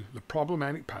mind, the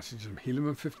problematic passage in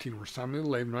Helaman 15, where Samuel the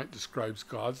Lamanite describes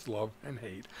God's love and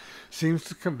hate, seems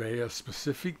to convey a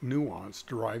specific nuance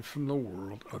derived from the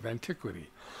world of antiquity.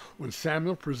 When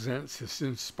Samuel presents his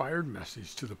inspired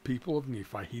message to the people of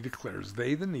Nephi, he declares,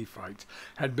 they, the Nephites,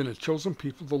 had been a chosen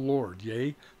people of the Lord,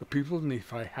 yea, the people of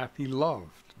Nephi hath he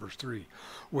loved. Verse 3.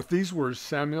 With these words,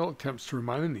 Samuel attempts to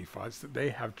remind the Nephites that they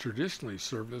have traditionally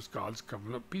served as God's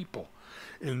covenant people.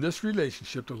 In this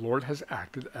relationship, the Lord has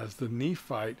acted as the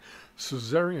Nephite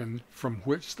suzerain from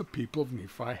which the people of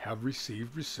Nephi have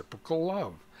received reciprocal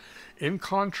love. In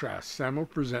contrast, Samuel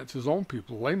presents his own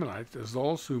people, the Lamanites, as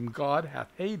those whom God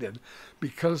hath hated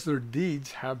because their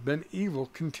deeds have been evil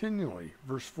continually.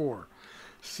 Verse 4.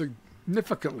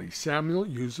 Significantly, Samuel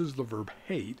uses the verb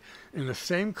hate in the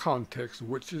same context in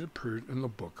which it appeared in the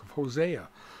book of Hosea.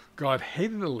 God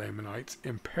hated the Lamanites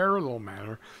in parallel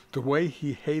manner the way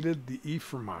he hated the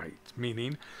Ephraimites,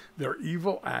 meaning their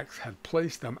evil acts had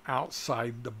placed them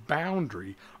outside the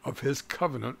boundary of his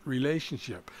covenant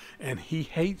relationship. And he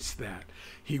hates that.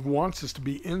 He wants us to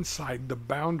be inside the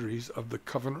boundaries of the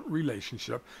covenant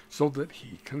relationship so that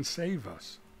he can save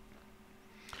us.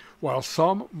 While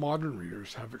some modern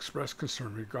readers have expressed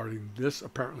concern regarding this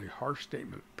apparently harsh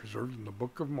statement preserved in the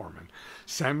Book of Mormon,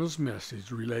 Samuel's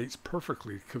message relates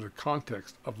perfectly to the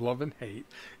context of love and hate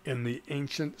in the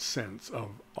ancient sense of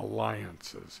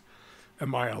alliances.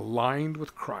 Am I aligned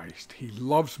with Christ? He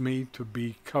loves me to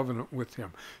be covenant with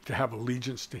him, to have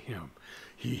allegiance to him.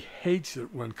 He hates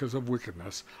it when, because of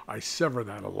wickedness, I sever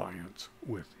that alliance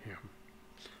with him.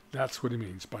 That's what he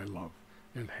means by love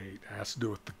and hate. It has to do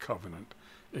with the covenant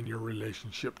in your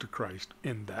relationship to Christ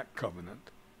in that covenant.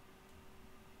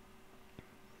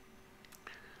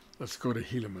 Let's go to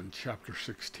Helaman chapter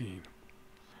 16.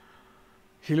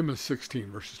 Helaman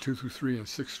 16, verses 2 through 3 and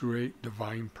 6 through 8,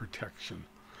 divine protection.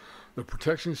 The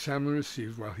protection Samuel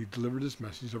received while he delivered his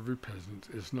message of repentance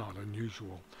is not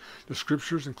unusual. The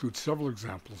scriptures include several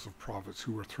examples of prophets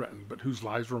who were threatened, but whose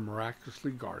lives were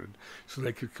miraculously guarded so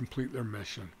they could complete their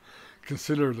mission.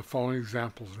 Consider the following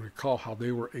examples and recall how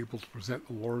they were able to present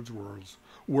the Lord's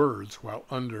words while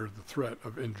under the threat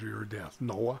of injury or death.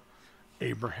 Noah,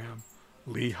 Abraham,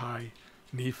 Lehi,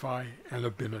 Nephi, and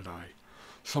Abinadi.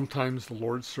 Sometimes the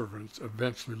Lord's servants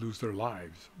eventually lose their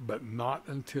lives, but not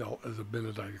until, as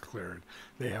Abinadi declared,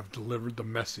 they have delivered the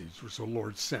message which the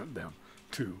Lord sent them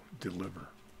to deliver.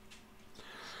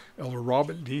 Elder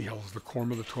Robert D. Hales, the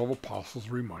quorum of the 12 apostles,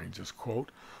 reminds us,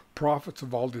 quote, prophets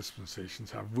of all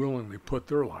dispensations have willingly put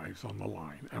their lives on the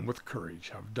line and with courage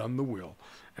have done the will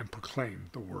and proclaimed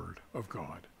the word of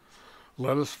God.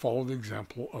 Let us follow the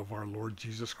example of our Lord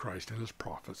Jesus Christ and his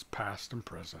prophets, past and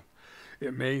present.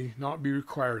 It may not be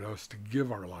required of us to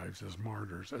give our lives as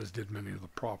martyrs, as did many of the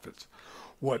prophets.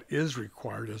 What is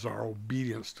required is our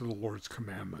obedience to the Lord's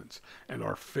commandments and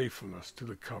our faithfulness to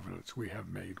the covenants we have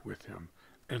made with him.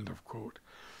 End of quote.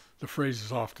 The phrase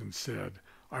is often said,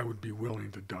 I would be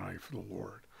willing to die for the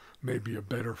Lord. Maybe a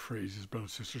better phrase is,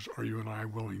 brothers and sisters, are you and I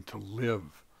willing to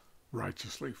live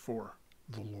righteously for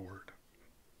the Lord?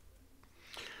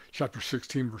 Chapter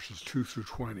 16, verses 2 through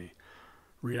 20.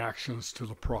 Reactions to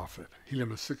the prophet.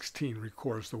 Helaman 16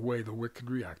 records the way the wicked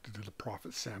reacted to the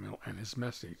prophet Samuel and his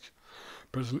message.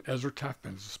 President Ezra Taft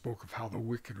Benson spoke of how the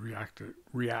wicked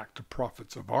react to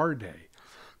prophets of our day.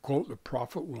 Quote, the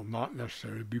prophet will not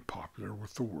necessarily be popular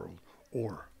with the world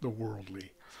or the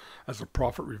worldly. As the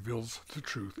prophet reveals the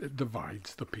truth, it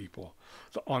divides the people.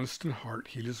 The honest in heart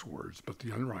heed his words, but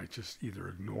the unrighteous either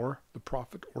ignore the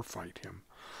prophet or fight him.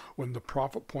 When the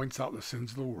prophet points out the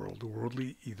sins of the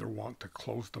worldly either want to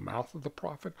close the mouth of the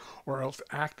prophet or else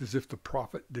act as if the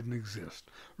prophet didn't exist,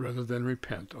 rather than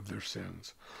repent of their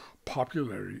sins.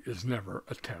 Popularity is never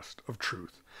a test of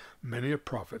truth. Many a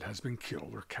prophet has been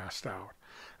killed or cast out.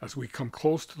 As we come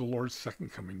close to the Lord's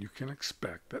second coming, you can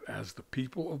expect that as the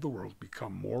people of the world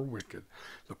become more wicked,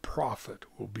 the prophet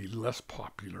will be less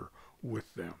popular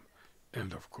with them.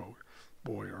 End of quote.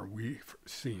 Boy, are we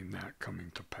seeing that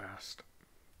coming to pass.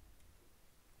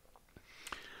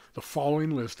 The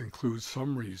following list includes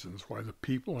some reasons why the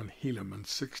people in Helaman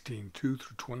 16, 2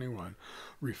 through 21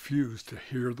 refused to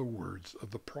hear the words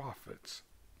of the prophets.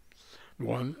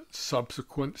 1.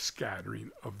 Subsequent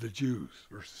scattering of the Jews,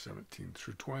 verses 17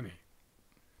 through 20.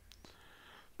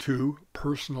 2.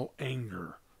 Personal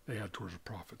anger they had towards the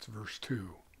prophets, verse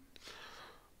 2.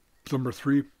 Number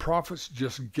 3, prophets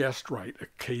just guessed right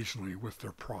occasionally with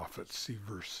their prophets, see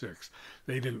verse 6.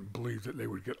 They didn't believe that they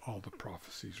would get all the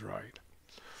prophecies right.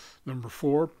 Number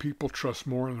 4, people trust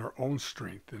more in their own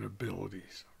strength and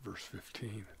abilities, verse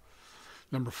 15.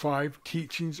 Number 5,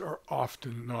 teachings are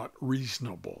often not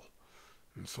reasonable.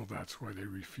 And so that's why they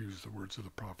refuse the words of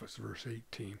the prophets, verse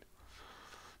 18.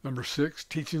 Number 6,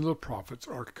 teachings of the prophets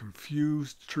are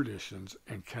confused traditions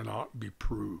and cannot be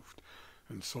proved.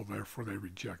 And so therefore they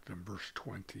reject them, verse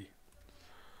 20.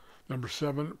 Number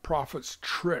 7, prophets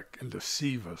trick and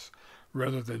deceive us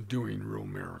rather than doing real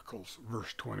miracles,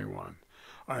 verse 21.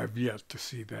 I have yet to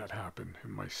see that happen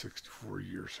in my 64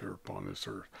 years here upon this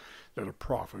earth, that a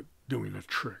prophet doing a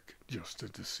trick just to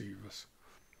deceive us.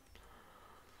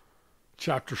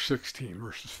 Chapter 16,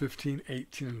 verses 15,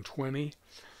 18, and 20,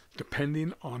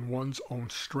 depending on one's own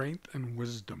strength and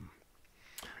wisdom.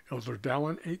 Elder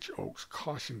Dallin H. Oaks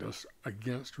cautioned us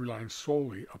against relying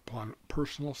solely upon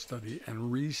personal study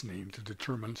and reasoning to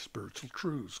determine spiritual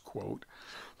truths. Quote,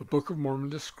 the Book of Mormon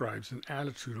describes an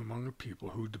attitude among a people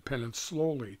who depended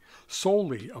solely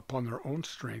upon their own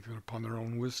strength and upon their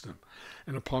own wisdom,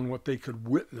 and upon what they could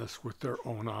witness with their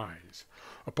own eyes.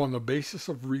 Upon the basis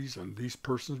of reason, these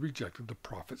persons rejected the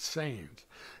prophet's sayings.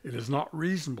 It is not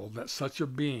reasonable that such a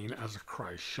being as a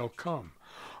Christ shall come.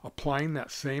 Applying that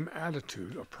same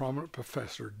attitude, a prominent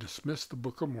professor dismissed the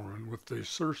Book of Mormon with the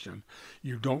assertion,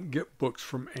 you don't get books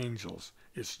from angels.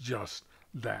 It's just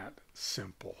that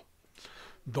simple.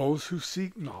 Those who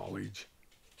seek knowledge,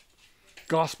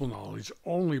 gospel knowledge,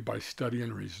 only by study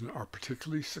and reason are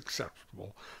particularly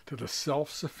susceptible to the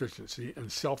self-sufficiency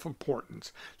and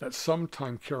self-importance that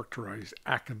sometimes characterize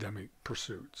academic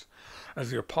pursuits.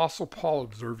 As the Apostle Paul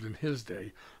observed in his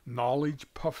day, knowledge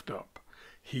puffed up.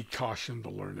 He cautioned the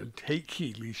learned, take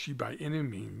heed lest ye by any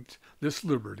means this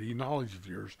liberty, knowledge of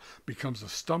yours, becomes a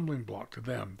stumbling block to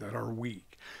them that are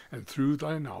weak, and through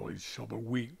thy knowledge shall the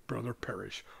weak brother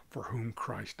perish, for whom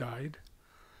Christ died.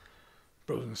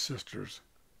 Brothers and sisters,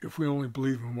 if we only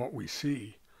believe in what we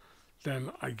see,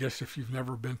 then I guess if you've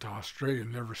never been to Australia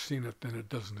and never seen it, then it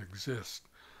doesn't exist.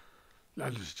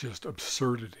 That is just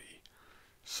absurdity.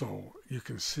 So you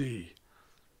can see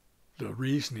the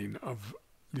reasoning of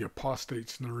the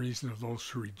apostates and the reason of those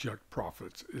who reject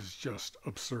prophets is just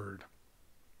absurd.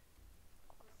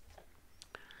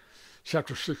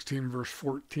 Chapter 16, verse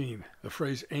 14, the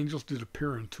phrase, angels did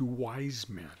appear unto wise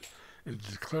men, and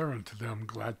declare unto them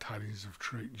glad tidings of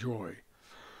great joy.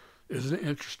 Isn't it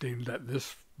interesting that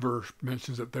this verse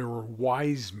mentions that there were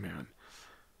wise men,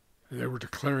 and they were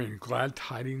declaring glad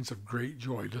tidings of great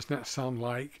joy? Doesn't that sound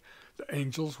like the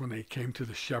angels when they came to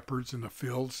the shepherds in the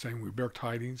fields saying, we bear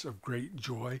tidings of great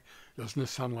joy? Doesn't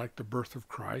this sound like the birth of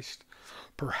Christ?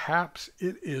 Perhaps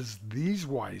it is these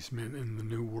wise men in the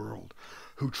New World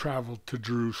who traveled to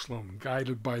Jerusalem,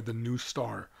 guided by the new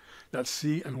star, that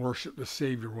see and worship the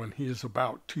Savior when he is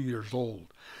about 2 years old.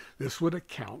 This would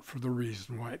account for the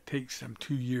reason why it takes them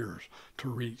 2 years to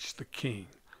reach the King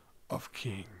of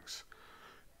Kings.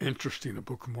 Interesting, the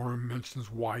Book of Mormon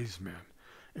mentions wise men,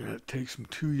 and it takes them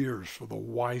 2 years for the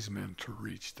wise men to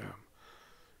reach them.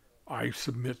 I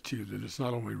submit to you that it's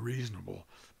not only reasonable,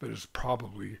 but it's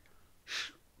probably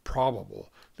probable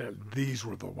that these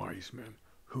were the wise men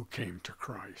who came to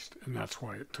Christ, and that's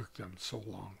why it took them so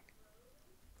long.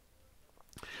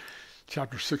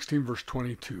 Chapter 16, verse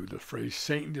 22, the phrase,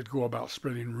 Satan did go about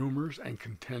spreading rumors and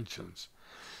contentions.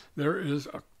 There is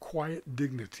a quiet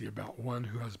dignity about one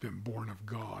who has been born of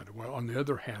God, while on the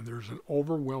other hand there is an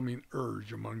overwhelming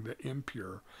urge among the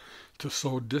impure to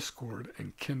sow discord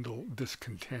and kindle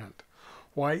discontent.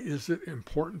 Why is it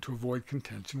important to avoid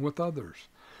contention with others?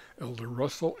 Elder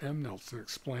Russell M. Nelson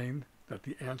explained that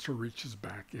the answer reaches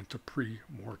back into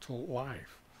pre-mortal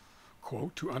life.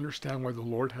 Quote, to understand why the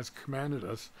Lord has commanded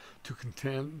us to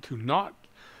contend, not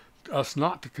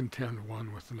to contend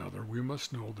one with another, we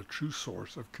must know the true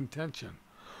source of contention.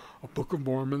 A Book of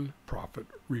Mormon prophet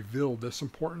revealed this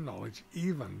important knowledge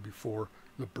even before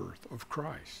the birth of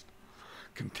Christ.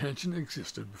 Contention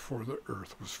existed before the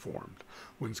earth was formed.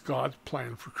 When God's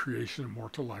plan for creation and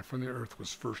mortal life on the earth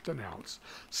was first announced,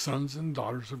 sons and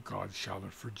daughters of God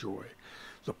shouted for joy.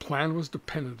 The plan was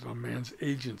dependent on man's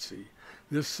agency.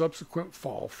 This subsequent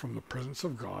fall from the presence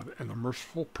of God and the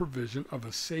merciful provision of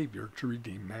a Savior to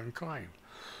redeem mankind.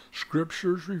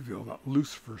 Scriptures reveal that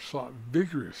Lucifer sought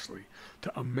vigorously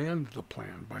to amend the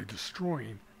plan by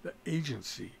destroying the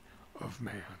agency of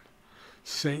man.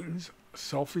 Satan's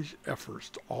selfish efforts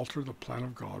to alter the plan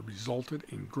of God resulted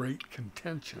in great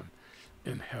contention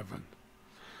in heaven.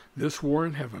 This war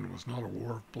in heaven was not a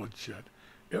war of bloodshed.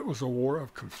 It was a war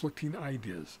of conflicting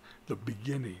ideas, the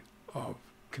beginning of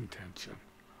contention.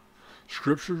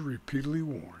 Scriptures repeatedly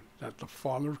warn that the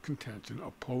father of contention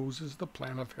opposes the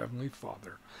plan of Heavenly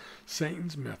Father.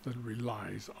 Satan's method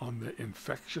relies on the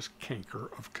infectious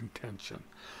canker of contention,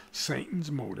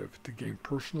 Satan's motive to gain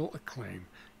personal acclaim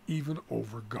even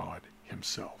over God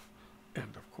himself.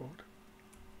 End of quote.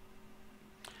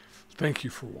 Thank you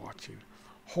for watching.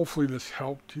 Hopefully this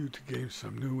helped you to gain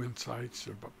some new insights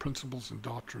about principles and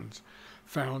doctrines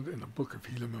found in the book of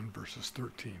Helaman, verses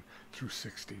 13 through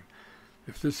 16.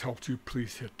 If this helped you,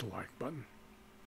 please hit the like button.